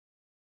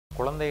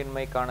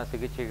குழந்தையின்மைக்கான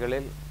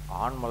சிகிச்சைகளில்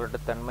ஆண்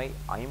மலட்டுத்தன்மை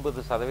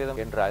 50%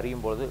 என்று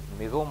அறியும்போது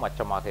மிகவும்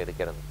அச்சமாக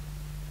இருக்கிறது.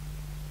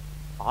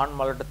 ஆண்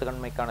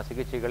மலட்டுத்தன்மைக்கான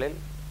சிகிச்சைகளில்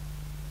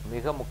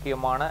மிக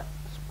முக்கியமான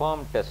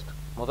ஸ்பெர்ம் டெஸ்ட்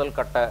முதல்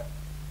கட்ட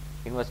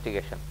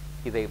இன்வெஸ்டிகேஷன்.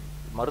 இதை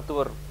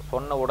மருத்துவர்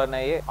சொன்ன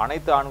உடனேயே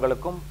அனைத்து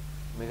ஆண்களுக்கும்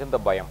மிகுந்த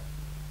பயம்.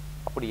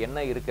 அப்படி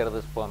என்ன இருக்கிறது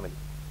ஸ்பெர்மில்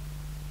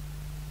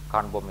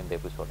காண்போம் இந்த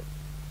எபிசோடில்.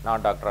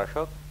 நான் டாக்டர்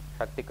அசோக்,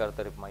 சக்தி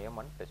கருத்தரிப்பு மையம்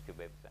and test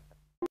baby centre.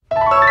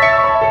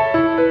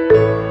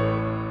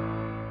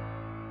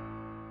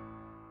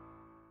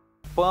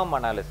 Sperm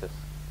analysis,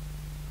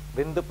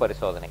 விந்து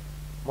பரிசோதனை,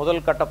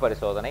 முதல் கட்ட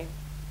பரிசோதனை,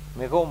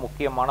 மிகவும்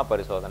முக்கியமான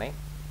பரிசோதனை.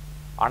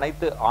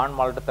 அனைத்து ஆண்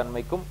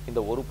மலட்டுத்தன்மைக்கும் இந்த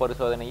ஒரு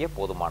பரிசோதனையே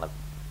போதுமானது.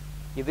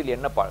 இதில்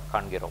என்ன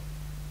காண்கிறோம்?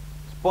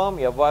 ஸ்பெர்ம்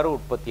எவ்வாறு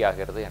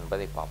உற்பத்தியாகிறது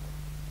என்பதை பார்ப்போம்.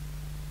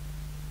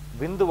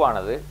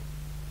 விந்துவானது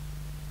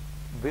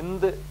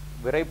விந்து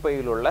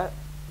விரைப்பையில் உள்ள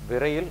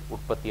விரையில்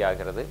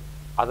உற்பத்தியாகிறது.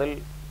 அதில்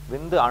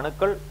விந்து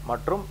அணுக்கள்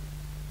மற்றும்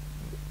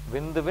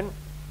விந்துவின்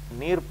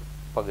நீர்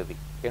பகுதி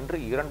என்று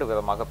இரண்டு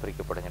விதமாக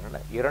பிரிக்கப்படுகின்றன.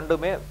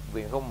 இரண்டுமே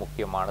மிகவும்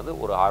முக்கியமானது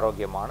ஒரு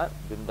ஆரோக்கியமான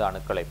விந்து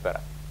அணுக்களை பெற.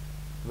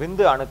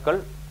 விந்து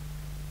அணுக்கள்,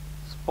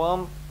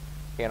 ஸ்பெர்ம்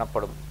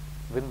எனப்படும்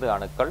விந்து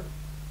அணுக்கள்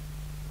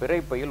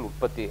விரைப்பையில்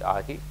உற்பத்தி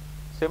ஆகி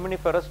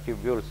செமினிஃபரஸ்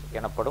டியூபியூல்ஸ்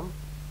எனப்படும்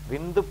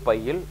விந்து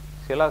பையில்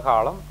சில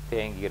காலம்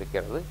தேங்கி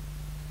இருக்கிறது.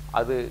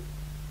 அது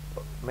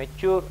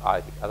மெச்சூர்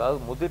ஆகி, அதாவது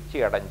முதிர்ச்சி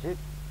அடைஞ்சு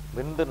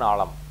விந்து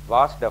நாளம்,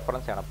 வாஸ்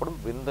டெஃபரன்ஸ் எனப்படும்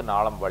விந்து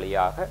நாளம்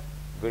வழியாக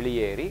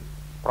வெளியேறி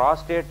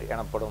புராஸ்டேட்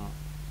எனப்படும்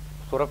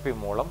சுரப்பி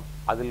மூலம்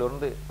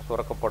அதிலிருந்து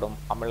சுரக்கப்படும்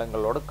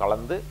அமிலங்களோடு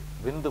கலந்து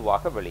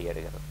விந்துவாக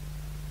வெளியேறுகிறது.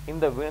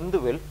 இந்த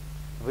விந்துவில்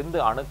விந்து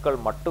அணுக்கள்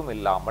மட்டும்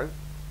இல்லாமல்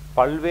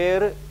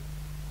பல்வேறு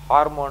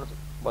ஹார்மோன்ஸ்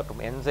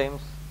மற்றும்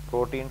என்சைம்ஸ்,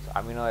 புரோட்டீன்ஸ்,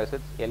 அமினோ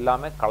ஆசிட்ஸ்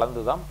எல்லாமே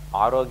கலந்துதான்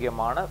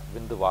ஆரோக்கியமான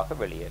விந்துவாக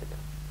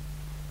வெளியேறுகிறது.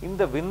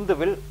 இந்த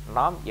விந்துவில்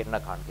நாம் என்ன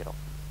காண்கிறோம்?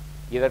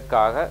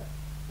 இதற்காக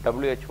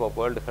WHO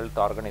வேர்ல்டு ஹெல்த்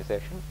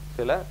ஆர்கனைசேஷன்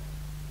சில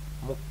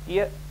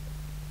முக்கிய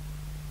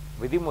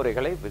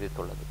விதிமுறைகளை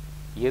விதித்துள்ளது.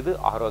 எது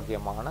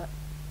ஆரோக்கியமான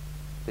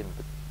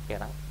விந்து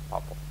என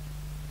பார்ப்போம்.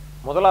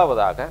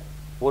 முதலாவதாக,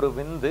 ஒரு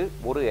விந்து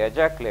ஒரு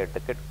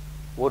எஜாக்குலேட்டுக்கு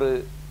ஒரு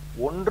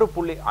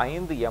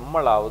 1.5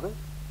 ml ஆவது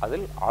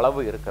அதில்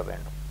அளவு இருக்க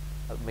வேண்டும்.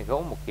 அது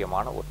மிகவும்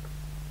முக்கியமான ஒன்று.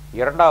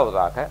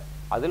 இரண்டாவதாக,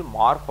 அதில்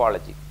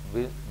மார்பாலஜி,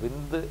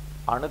 விந்து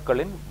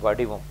அணுக்களின்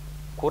வடிவம்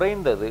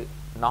குறைந்தது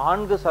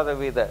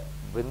 4%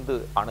 விந்து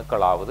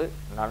அணுக்களாவது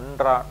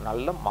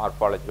நல்ல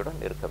மார்பாலஜியுடன்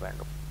இருக்க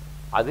வேண்டும்.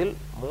 அதில்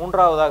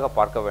மூன்றாவதாக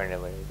பார்க்க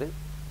வேண்டியது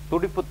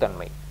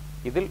துடிப்புத்தன்மை.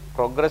 இதில்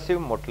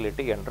ப்ரொக்ரெசிவ்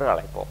மொட்டிலிட்டி என்று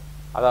அழைப்போம்.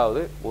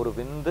 அதாவது ஒரு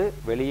விந்து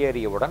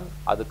வெளியேறியவுடன்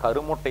அது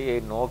கருமுட்டையை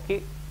நோக்கி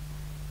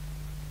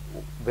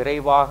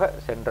விரைவாக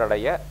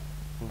சென்றடைய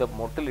இந்த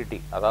மொட்டிலிட்டி,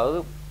 அதாவது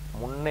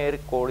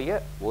முன்னேறிக்கூடிய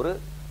ஒரு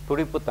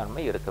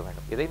துடிப்புத்தன்மை இருக்க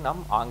வேண்டும். இதை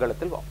நாம்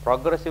ஆங்கிலத்தில்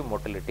ப்ரொக்ரெசிவ்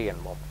மொட்டிலிட்டி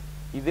என்போம்.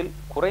 இதில்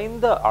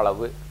குறைந்த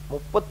அளவு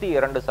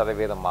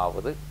 32%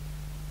 ஆவது,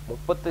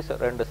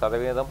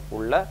 32%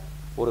 உள்ள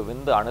ஒரு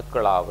விந்து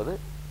அணுக்களாவது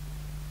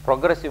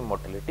ப்ரொக்ரெசிவ்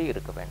மொட்டிலிட்டி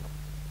இருக்க வேண்டும்.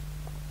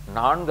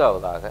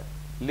 நான்காவதாக,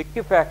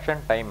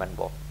 லிக்விஃபேக்ஷன் டைம்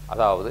என்போம்.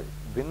 அதாவது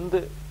விந்து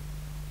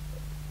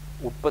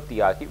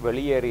உற்பத்தியாகி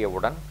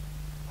வெளியேறியவுடன்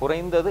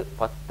குறைந்தது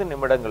 10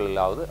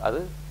 நிமிடங்களிலாவது அது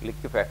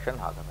லிக்விஃபேக்ஷன்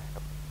ஆக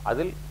வேண்டும்.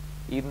 அதில்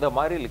இந்த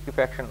மாதிரி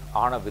லிக்விஃபேக்ஷன்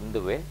ஆன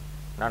விந்துவே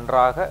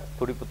நன்றாக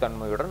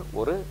துடிப்புத்தன்மையுடன்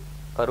ஒரு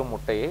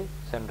கருமுட்டையை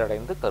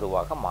சென்றடைந்து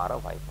கருவாக மாற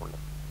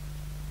வாய்ப்புள்ளது.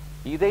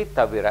 இதை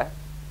தவிர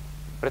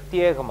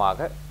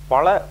பிரத்யேகமாக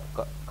பல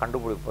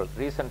கண்டுபிடிப்புகள்,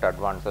 ரீசன்ட்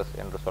அட்வான்சஸ்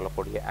என்று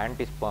சொல்லக்கூடிய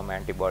ஆன்டிஸ்பெர்ம்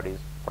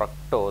ஆன்டிபாடிஸ்,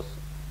 ஃப்ரக்டோஸ்,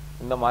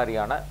 இந்த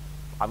மாதிரியான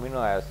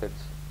அமினோ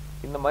ஆசிட்ஸ்,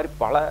 இந்த மாதிரி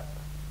பல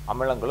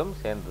அமிலங்களும்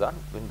சேர்ந்துதான்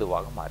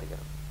விந்துவாக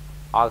மாறுகிறது.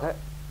 ஆக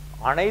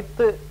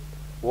அனைத்து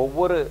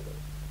ஒவ்வொரு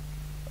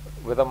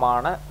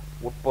விதமான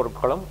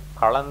உட்பொருட்களும்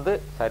கலந்து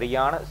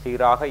சரியான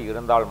சீராக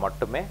இருந்தால்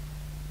மட்டுமே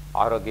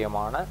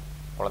ஆரோக்கியமான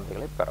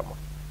குழந்தைகளை பெற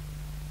முடியும்.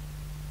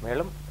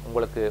 மேலும்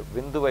உங்களுக்கு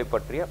விந்துவை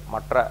பற்றிய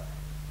மற்ற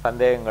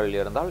சந்தேகங்கள்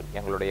இருந்தால்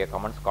எங்களுடைய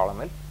கமெண்ட்ஸ்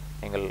காலமில்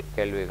நீங்கள்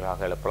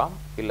கேள்விகளாக எழுப்பலாம்.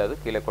 இல்லது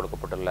கீழே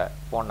கொடுக்கப்பட்டுள்ள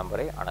ஃபோன்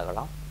நம்பரை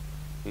அணுகலாம்.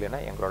 இல்லைன்னா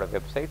எங்களோட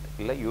வெப்சைட்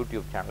இல்லை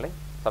யூடியூப் சேனலை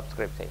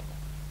சப்ஸ்கிரைப் செய்யுங்க.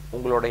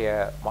 உங்களுடைய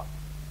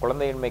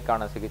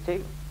குழந்தையின்மைக்கான சிகிச்சை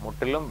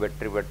முற்றிலும்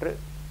வெற்றி பெற்று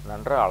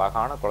நன்ற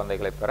அழகான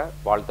குழந்தைகளை பெற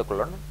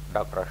வாழ்த்துக்களுடன்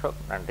டாக்டர்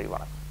அசோக். நன்றி,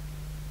 வணக்கம்.